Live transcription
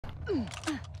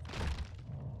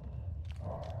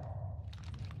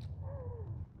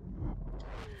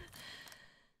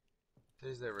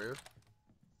Is that roof?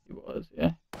 He was,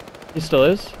 yeah. He still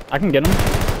is. I can get him.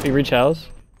 If he reach house.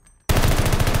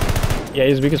 Yeah,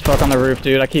 he's weak as fuck on the roof,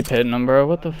 dude. I keep hitting him, bro.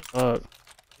 What the fuck?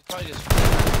 He's probably just.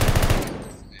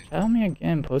 Tell me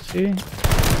again, pussy.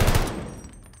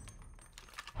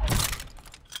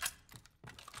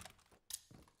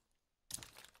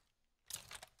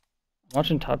 I'm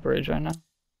watching top bridge right now.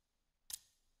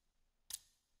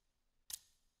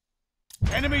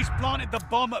 Enemies planted the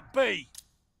bomb at B.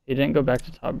 He didn't go back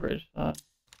to top bridge.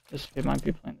 This kid might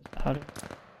be playing this out.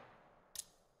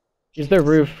 He's their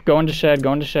roof. Go into shed,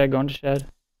 go into shed, go into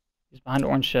shed. He's behind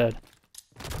orange shed.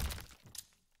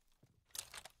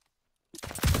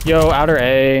 Yo, outer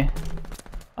A.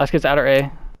 Last kid's outer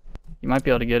A. You might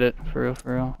be able to get it, for real,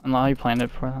 for real. Unless you planned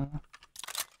it for them.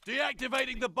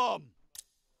 Deactivating the bomb.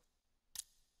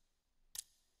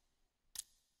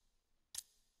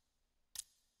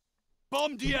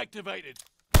 Bomb deactivated.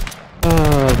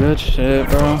 Oh, good shit,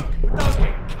 bro. Don't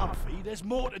get comfy. There's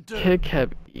more to do. Kid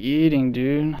kept eating,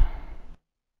 dude.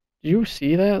 Did you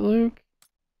see that, Luke?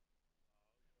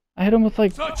 I hit him with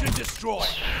like... Search and destroy.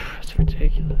 It's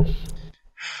ridiculous.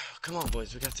 Come on,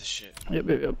 boys. We got this shit. Yep,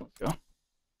 yep, yep. Let's go.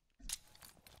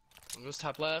 One goes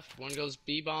top left. One goes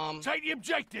B bomb. Take the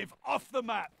objective off the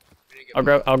map. I'll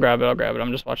grab it.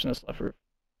 I'm just watching this left roof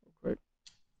real quick.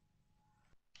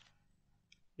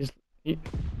 He's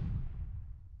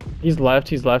left. Yep,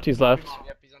 he's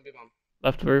on B bomb.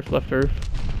 Left roof. I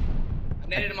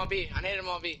naded him on B.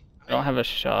 I don't have a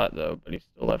shot though, but he's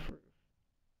still left roof.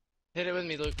 Hit it with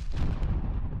me, Luke.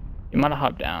 He might have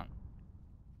hopped down.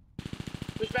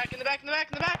 Push back in the back.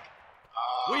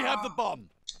 We have the bomb.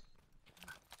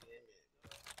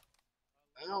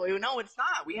 No, it's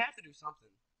not. We have to do something.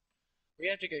 We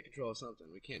have to get control of something.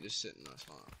 We can't just sit in our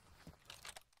spawn.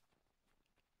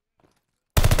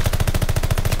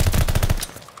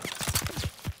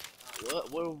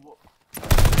 What?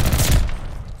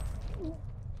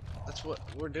 That's what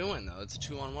we're doing, though. It's a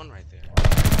 2-on-1 right there.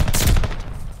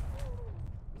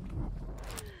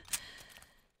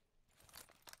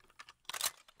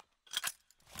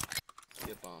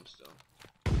 Get bombed still.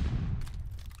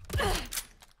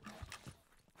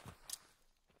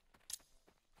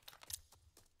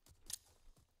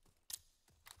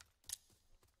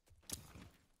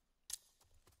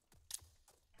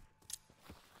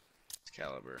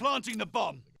 Caliber. Planting the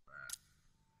bomb.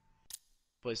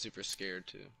 Play super scared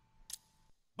too.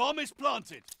 Bomb is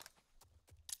planted.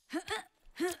 Just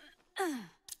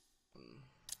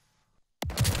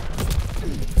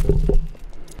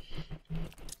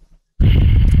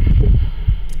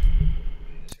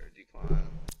heard you climb.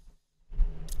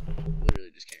 Literally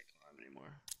just can't climb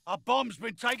anymore. Our bomb's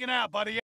been taken out by the